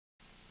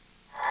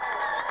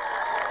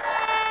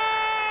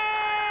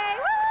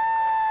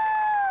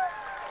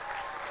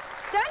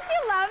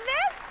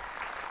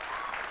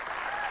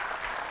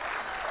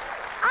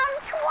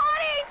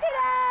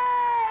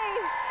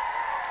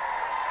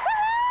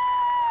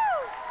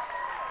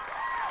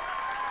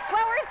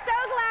are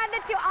so glad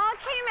that you all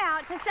came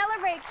out to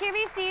celebrate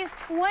QVC's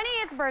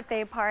 20th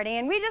birthday party,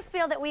 and we just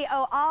feel that we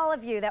owe all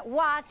of you that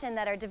watch and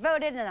that are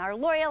devoted and are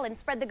loyal and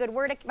spread the good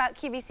word about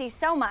QVC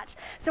so much.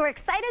 So we're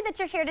excited that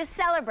you're here to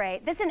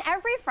celebrate. This and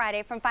every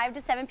Friday from 5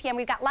 to 7 p.m.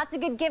 We've got lots of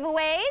good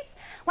giveaways,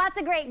 lots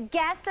of great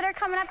guests that are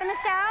coming up in the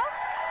show.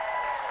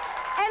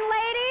 And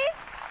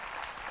ladies,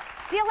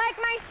 do you like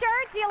my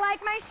shirt? Do you like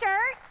my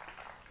shirt?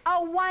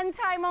 A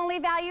one-time only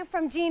value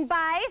from Jean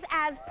Buys,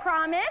 as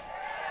promised.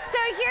 So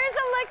here's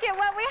a look at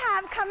what we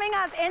have coming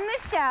up in the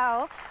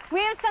show. We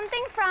have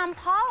something from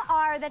Paul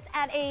R. that's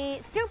at a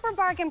super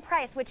bargain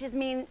price, which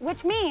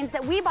means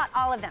that we bought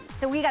all of them.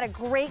 So we got a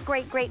great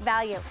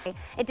value.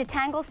 It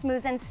detangles,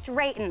 smooths, and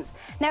straightens.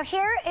 Now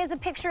here is a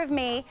picture of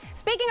me.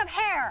 Speaking of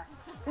hair,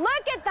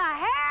 look at the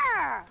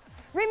hair.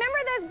 Remember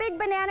those big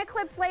banana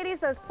clips, ladies,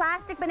 those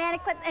plastic banana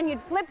clips, and you'd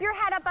flip your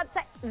head up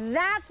upside?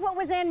 That's what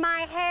was in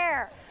my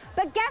hair.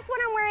 But guess what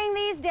I'm wearing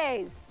these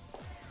days?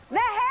 The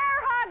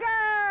hair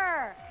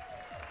hugger!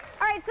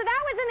 All right, so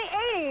that was in the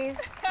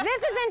 80s.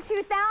 This is in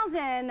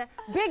 2000.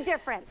 Big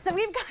difference. So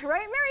we've got,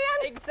 right,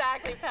 Marianne?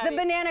 Exactly, Patty. The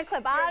banana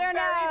clip. I don't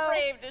know.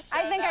 Very brave to show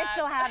I think that. I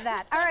still have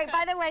that. All right,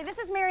 by the way, this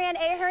is Marianne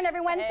Ahern.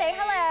 Everyone say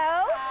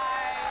hello.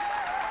 Hi.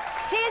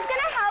 She's going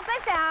to help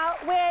us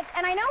out with,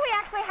 and I know we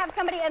actually have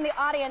somebody in the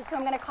audience who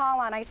I'm going to call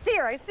on. I see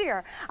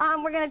her.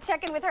 We're going to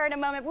check in with her in a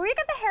moment. But we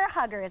got the hair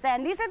huggers,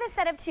 and these are the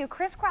set of two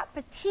crisscross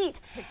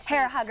petite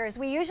hair huggers.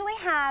 We usually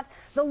have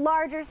the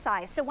larger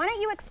size. So why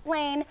don't you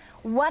explain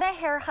what a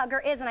hair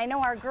hugger is? And I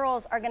know our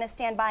girls are going to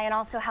stand by and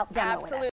also help demo with us.